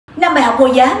5 bài học vô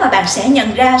giá mà bạn sẽ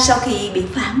nhận ra sau khi bị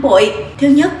phản bội. Thứ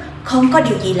nhất, không có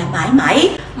điều gì là mãi mãi,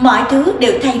 mọi thứ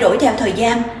đều thay đổi theo thời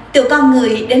gian. Từ con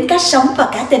người đến cách sống và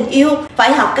cả tình yêu,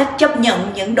 phải học cách chấp nhận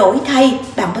những đổi thay,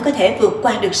 bạn mới có thể vượt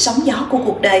qua được sóng gió của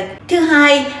cuộc đời. Thứ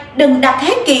hai, đừng đặt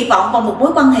hết kỳ vọng vào một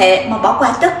mối quan hệ mà bỏ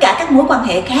qua tất cả các mối quan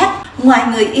hệ khác. Ngoài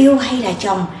người yêu hay là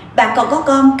chồng, bạn còn có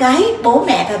con cái, bố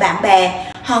mẹ và bạn bè.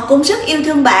 Họ cũng rất yêu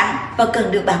thương bạn và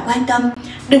cần được bạn quan tâm.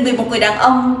 Đừng vì một người đàn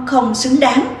ông không xứng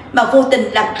đáng mà vô tình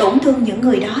làm tổn thương những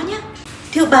người đó nhé.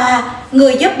 Thứ ba,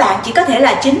 người giúp bạn chỉ có thể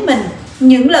là chính mình.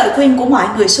 Những lời khuyên của mọi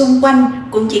người xung quanh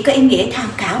cũng chỉ có ý nghĩa tham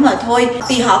khảo mà thôi,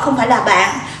 vì họ không phải là bạn,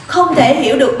 không thể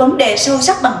hiểu được vấn đề sâu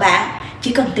sắc bằng bạn.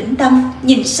 Chỉ cần tĩnh tâm,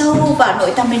 nhìn sâu vào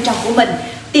nội tâm bên trong của mình,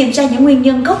 tìm ra những nguyên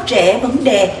nhân gốc rễ vấn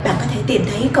đề, bạn có thể tìm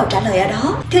thấy câu trả lời ở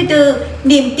đó. Thứ tư,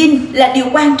 niềm tin là điều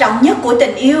quan trọng nhất của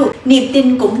tình yêu. Niềm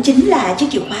tin cũng chính là chiếc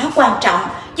chìa khóa quan trọng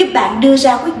giúp bạn đưa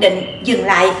ra quyết định dừng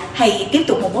lại hay tiếp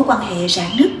tục một mối quan hệ rạn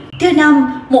nứt. Thứ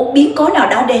năm, một biến cố nào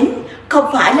đó đến không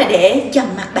phải là để dằn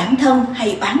mặt bản thân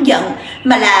hay oán giận,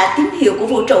 mà là tín hiệu của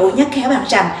vũ trụ nhắc khéo bạn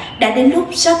rằng đã đến lúc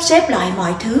sắp xếp lại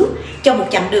mọi thứ cho một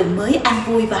chặng đường mới an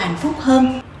vui và hạnh phúc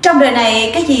hơn. Trong đời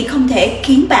này, cái gì không thể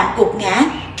khiến bạn gục ngã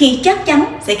thì chắc chắn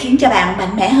sẽ khiến cho bạn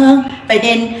mạnh mẽ hơn. Vậy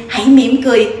nên hãy mỉm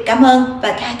cười, cảm ơn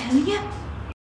và tha thứ nhé.